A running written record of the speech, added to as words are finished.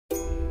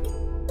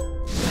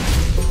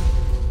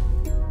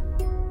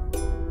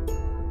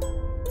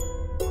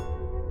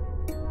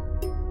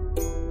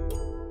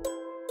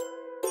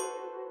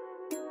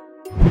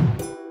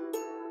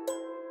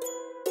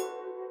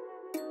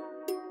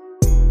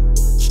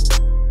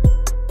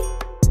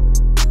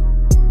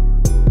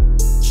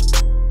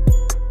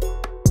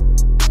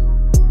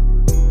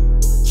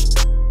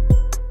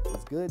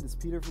good? This is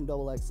Peter from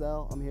Double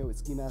XL. I'm here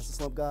with Mask The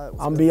Slump God.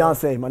 I'm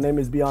Beyonce. My name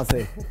is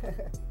Beyonce.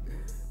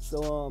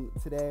 So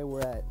today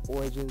we're at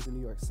Origins in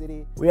New York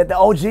City. We at the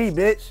OG,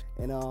 bitch.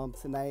 And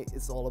tonight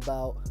it's all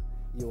about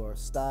your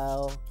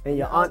style and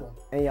your aunt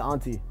and your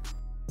auntie.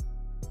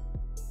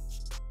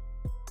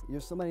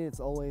 You're somebody that's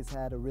always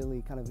had a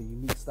really kind of a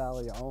unique style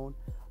of your own.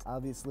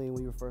 Obviously,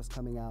 when you were first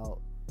coming out,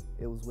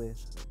 it was with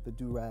the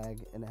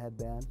durag and the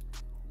headband.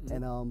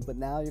 And but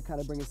now you're kind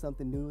of bringing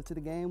something new to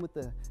the game with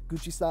the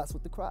Gucci socks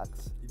with the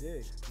Crocs. You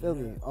did. Feel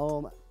me?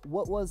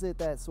 What was it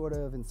that sort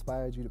of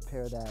inspired you to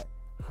pair that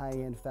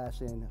high-end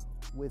fashion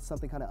with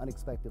something kind of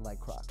unexpected like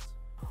Crocs?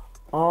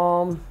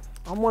 I'm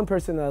one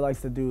person that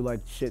likes to do like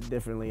shit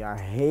differently. I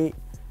hate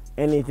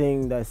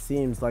anything that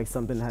seems like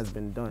something has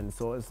been done.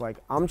 So it's like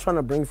I'm trying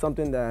to bring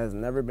something that has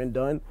never been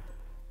done,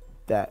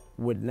 that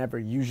would never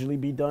usually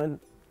be done,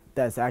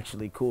 that's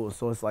actually cool.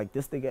 So it's like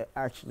this nigga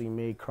actually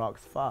made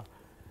Crocs fire.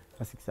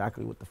 That's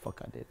exactly what the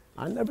fuck I did.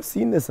 I never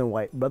seen this in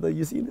white, brother.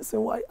 You seen this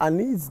in white? I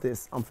needs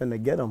this. I'm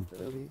finna get them.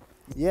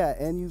 Yeah,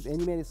 and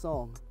you made a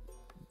song,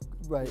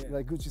 right? Yeah.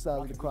 Like Gucci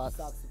socks with the Crocs.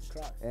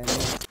 And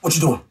what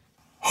you doing?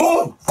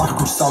 Oh, rock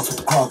Gucci socks with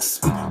the Crocs.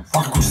 Rock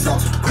Gucci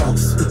socks with the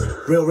Crocs.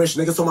 Real rich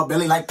niggas on my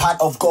belly like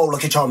pot of gold.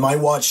 Look at y'all on my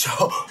watch.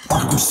 Rock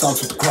Gucci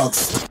socks with the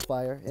Crocs.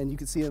 Fire, and you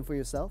can see them for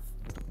yourself.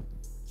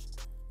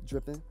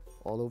 Dripping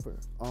all over.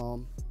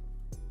 I'm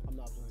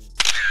not playing.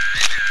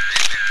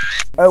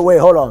 Hey, wait,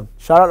 hold on.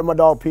 Shout out to my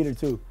dog Peter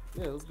too.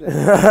 Yeah, it was good.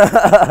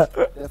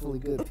 Definitely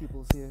good.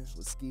 People's here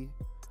with Ski.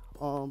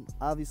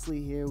 Obviously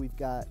here we've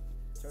got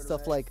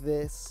stuff like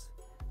this.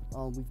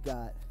 We've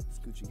got this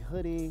Gucci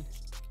hoodie.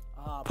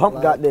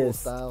 Pump got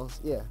this.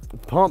 Styles. Yeah.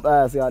 Pump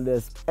ass got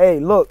this. Hey,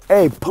 look.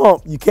 Hey,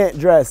 Pump, you can't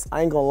dress.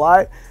 I ain't gonna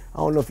lie. I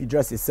don't know if you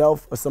dress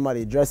yourself or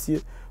somebody dress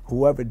you.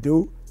 Whoever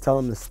do, tell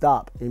them to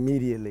stop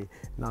immediately.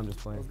 No, I'm just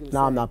playing.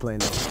 No, I'm not playing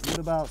though. What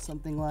about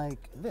something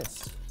like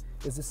this?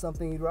 Is this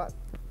something you'd rock?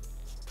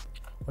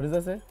 What does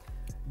that say?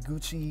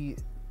 Gucci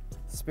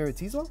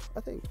Spiritismo, I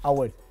think. I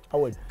would.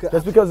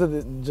 Just because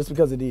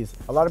of these.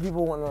 A lot of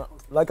people wanna,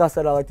 like I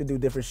said, I like to do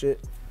different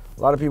shit.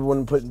 A lot of people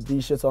wouldn't put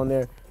these shits on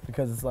there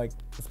because it's like,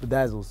 it's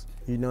bedazzles.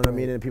 You know what I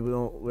mean? And people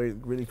don't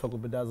really fuck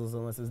with bedazzles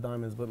unless it's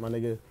diamonds. But my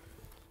nigga,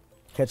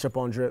 ketchup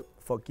on drip,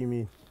 fuck you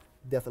mean?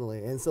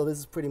 Definitely. And so this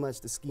is pretty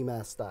much the ski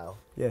mask style.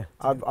 Yeah,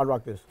 I'd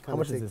rock this. How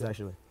much is this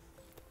actually?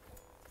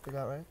 Figure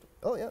out right?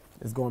 Oh, yeah.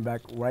 It's going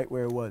back right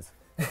where it was.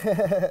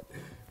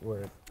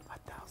 Word.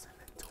 $1,200.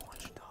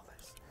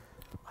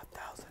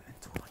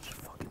 $1,200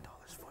 fucking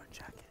dollars for a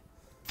jacket.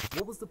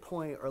 What was the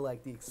point or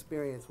like the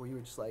experience where you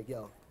were just like,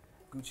 yo,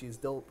 Gucci is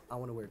dope, I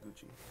want to wear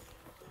Gucci?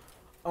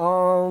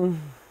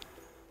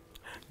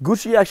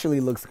 Gucci actually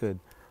looks good.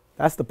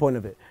 That's the point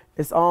of it.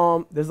 It's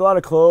there's a lot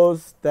of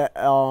clothes that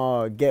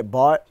get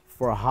bought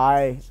for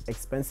high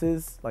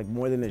expenses, like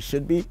more than it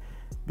should be,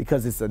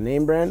 because it's a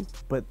name brand.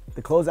 But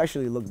the clothes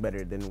actually look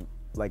better than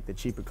like the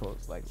cheaper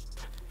clothes. Like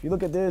if you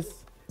look at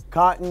this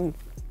cotton,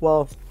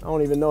 well, I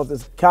don't even know if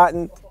it's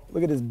cotton.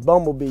 Look at this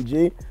Bumblebee,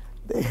 G.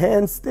 They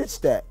hand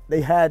stitched that.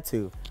 They had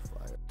to.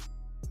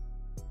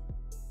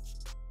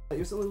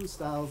 You're someone whose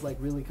styles like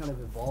really kind of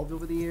evolved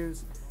over the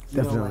years. You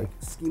Definitely. know, like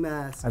ski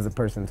mask. As a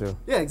person too.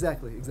 Yeah,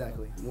 exactly.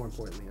 More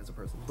importantly, as a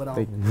person. But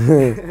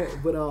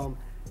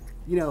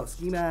you know,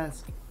 ski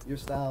mask, your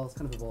styles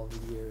kind of evolved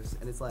over the years,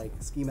 and it's like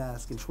ski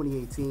mask in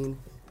 2018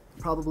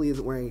 probably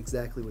isn't wearing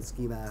exactly what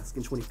ski mask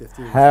in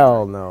 2015.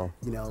 Hell no.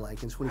 You know,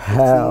 like in 2015.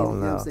 Hell no. You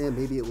know what I'm saying?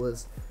 Maybe it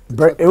was.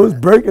 It was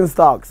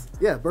Birkenstocks.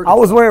 Yeah, Birkenstocks. I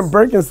was wearing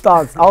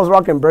Birkenstocks. I was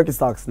rocking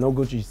Birkenstocks. No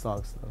Gucci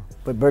socks though,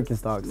 but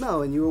Birkenstocks.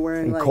 No, and you were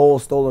wearing and like. Cole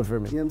stole it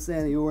from me. You know what I'm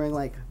saying? You were wearing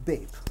like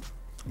Bape.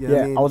 You know yeah,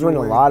 what I mean? I was wearing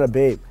a lot of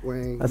Bape.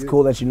 That's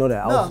cool that you know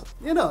that.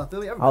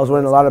 I was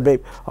wearing a lot of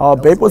Bape.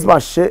 Bape was my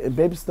shit.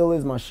 Bape still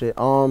is my shit.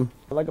 I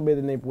like a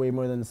Bathing Ape way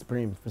more than the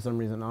Supreme for some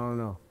reason. I don't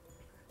know.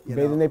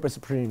 Bathing Ape or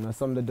Supreme? That's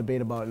something to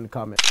debate about in the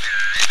comments.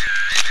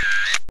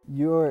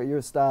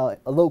 Your style,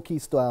 a low-key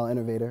style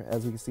innovator,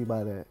 as we can see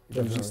by the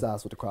Gucci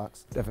styles with the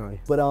Crocs.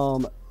 Definitely. But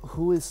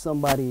who is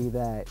somebody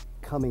that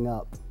coming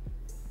up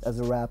as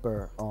a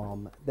rapper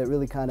that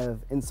really kind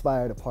of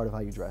inspired a part of how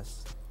you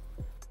dress?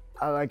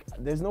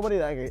 There's nobody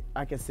that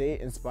I can say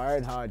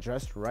inspired how I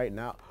dressed right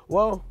now.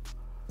 Well,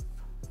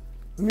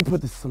 let me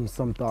put some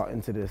thought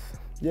into this.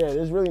 Yeah,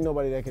 there's really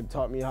nobody that can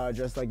taught me how I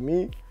dress like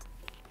me.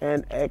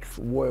 And X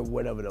wore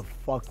whatever the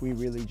fuck we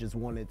really just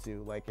wanted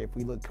to. Like if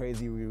we look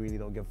crazy, we really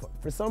don't give a fuck.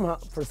 For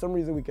some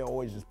reason, we can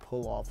always just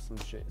pull off some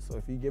shit. So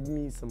if you give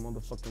me some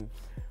motherfucking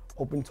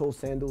open-toe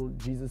sandal,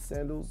 Jesus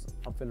sandals,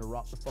 I'm finna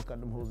rock the fuck out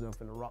them hoes, and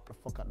I'm finna rock the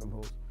fuck out them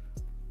hoes.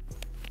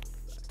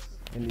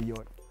 In New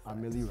York,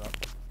 I'm really rock.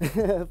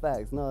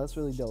 Facts. No, that's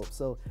really dope.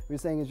 So you're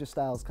saying is your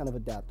style is kind of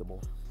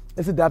adaptable.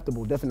 It's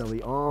adaptable,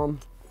 definitely.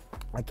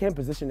 I can't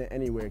position it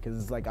anywhere because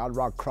it's like I'd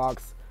rock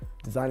Crocs,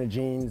 designer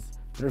jeans,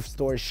 thrift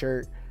store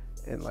shirt,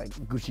 and like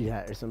Gucci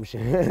hat or some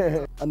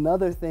shit.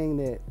 Another thing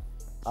that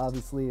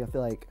obviously I feel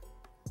like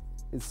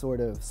is sort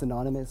of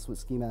synonymous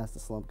with Mask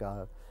The Slump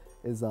God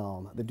is the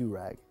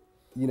durag.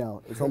 you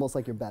know, it's almost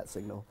like your bat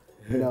signal.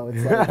 You know,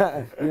 it's like,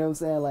 you know what I'm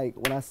saying? Like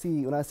when I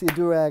see a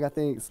durag, I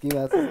think ski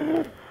mask.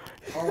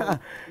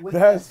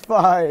 That's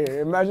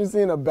fire. Imagine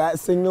seeing a bat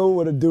signal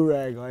with a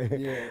durag. Like.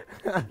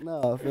 Yeah.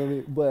 No, feel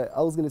me? But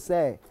I was gonna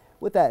say,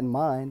 with that in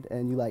mind,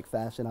 and you like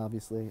fashion,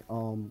 obviously,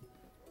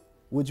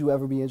 would you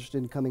ever be interested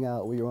in coming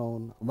out with your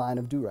own line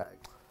of durags?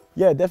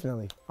 Yeah,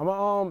 definitely. I'm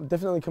gonna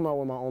definitely come out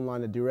with my own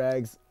line of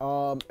durags.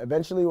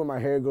 Eventually, when my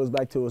hair goes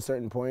back to a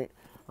certain point,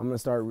 I'm gonna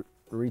start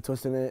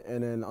retwisting it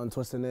and then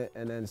untwisting it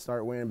and then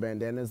start wearing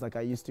bandanas like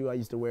I used to. I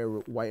used to wear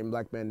white and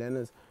black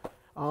bandanas.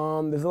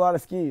 There's a lot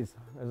of skis.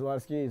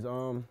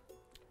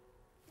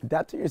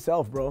 Adapt to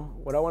yourself, bro.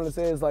 What I want to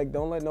say is, like,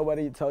 don't let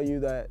nobody tell you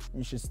that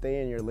you should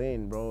stay in your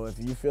lane, bro. If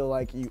you feel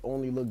like you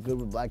only look good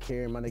with black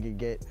hair, my nigga,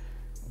 get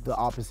the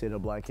opposite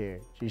of black hair.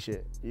 G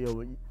shit.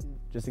 You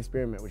just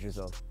experiment with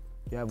yourself.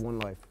 You have one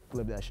life.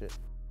 Live that shit.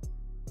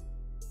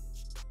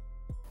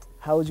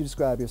 How would you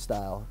describe your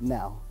style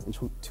now in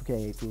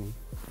 2K18?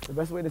 The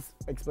best way to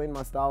explain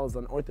my style is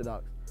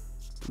unorthodox.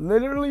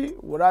 Literally,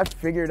 what I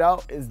figured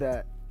out is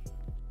that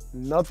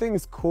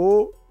nothing's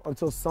cool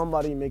until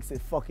somebody makes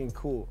it fucking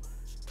cool.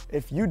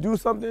 If you do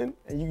something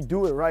and you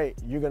do it right,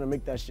 you're gonna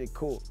make that shit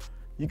cool.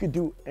 You could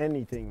do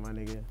anything, my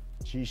nigga.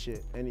 G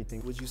shit,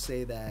 anything. Would you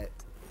say that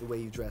the way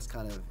you dress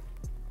kind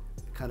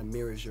of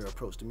mirrors your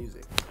approach to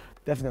music?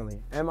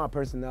 Definitely, and my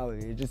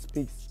personality. It just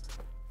speaks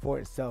for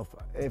itself.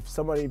 If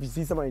you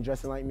see somebody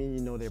dressing like me,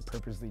 you know they're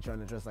purposely trying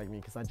to dress like me,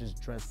 because I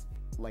just dress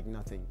like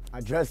nothing.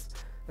 I dress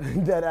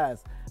dead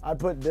ass. I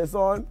put this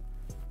on,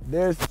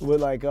 this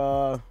with like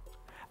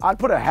I'd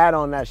put a hat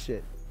on that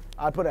shit.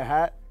 I'd put a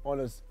hat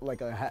on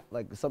like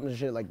something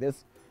shit like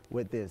this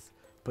with this.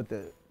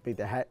 Make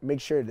the hat,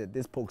 make sure that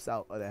this pokes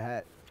out of the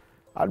hat.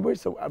 I'd wear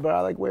but I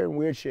like wearing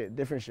weird shit,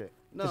 different shit.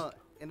 No,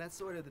 and that's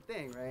sort of the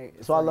thing, right?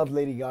 So like, I love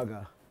Lady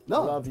Gaga.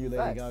 No, I love you, Lady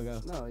facts.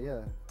 Gaga. No,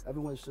 yeah.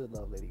 Everyone should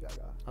love Lady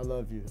Gaga. I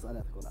love you. It's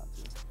unethical not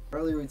to.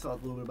 Earlier we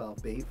talked a little bit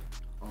about Bape,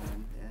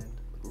 and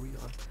look where we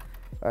are.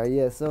 All right,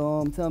 yeah,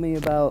 so tell me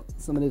about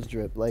some of this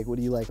drip. Like, what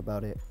do you like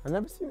about it? I've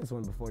never seen this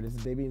one before. This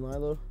is Baby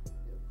Milo.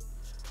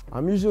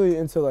 I'm usually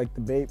into like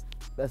the Bape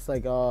that's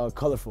like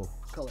colorful.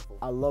 Colorful.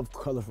 I love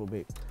colorful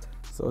Bape.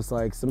 So it's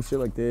like some shit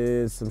like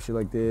this, some shit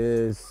like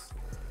this.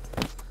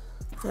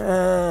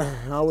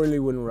 I really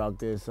wouldn't rock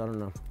this, I don't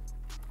know.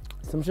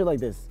 Some shit like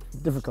this,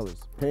 different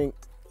colors. Pink,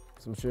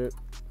 some shit.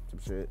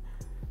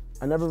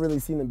 I never really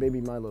seen the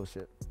Baby Milo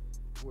shit.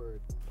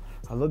 Word.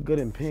 I look good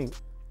in pink.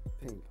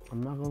 Pink.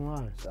 I'm not gonna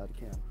lie. Shout out to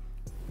Cam.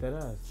 That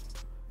ass.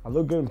 I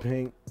look good in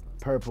pink,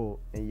 purple,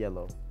 and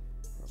yellow.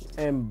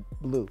 And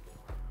blue.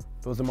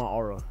 Those are my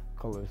aura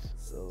colors.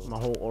 So my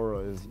whole aura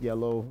is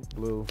yellow,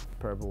 blue,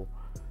 purple.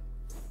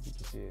 You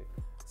can see it.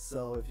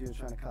 So if you're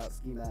trying to cop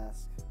ski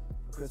mask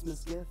a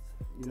Christmas gift,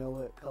 you know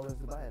what colors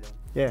to buy it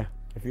in. Yeah.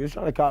 If you're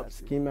trying to cop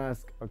ski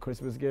mask a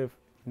Christmas gift,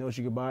 you know what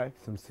you could buy?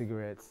 Some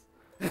cigarettes.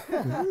 All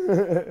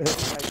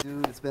right,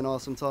 dude, it's been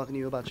awesome talking to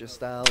you about your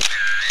style.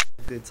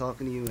 Good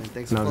talking to you, and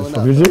thanks for pulling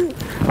up.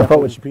 I fuck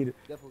with you, Peter.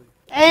 Definitely.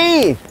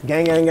 Hey!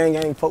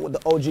 Gang. Fuck with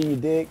the OG, you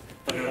dig?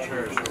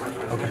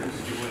 Okay.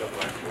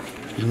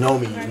 You know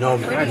me.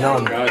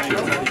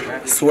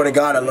 Swear to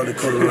God, I love the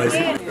corduroys.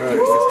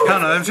 Hell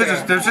no, them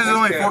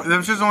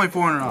shit's only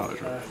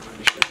 $400.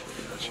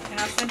 And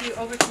I'll send you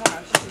over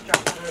tomorrow.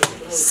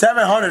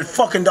 $700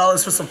 fucking for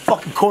some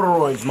fucking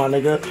corduroys, my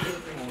nigga.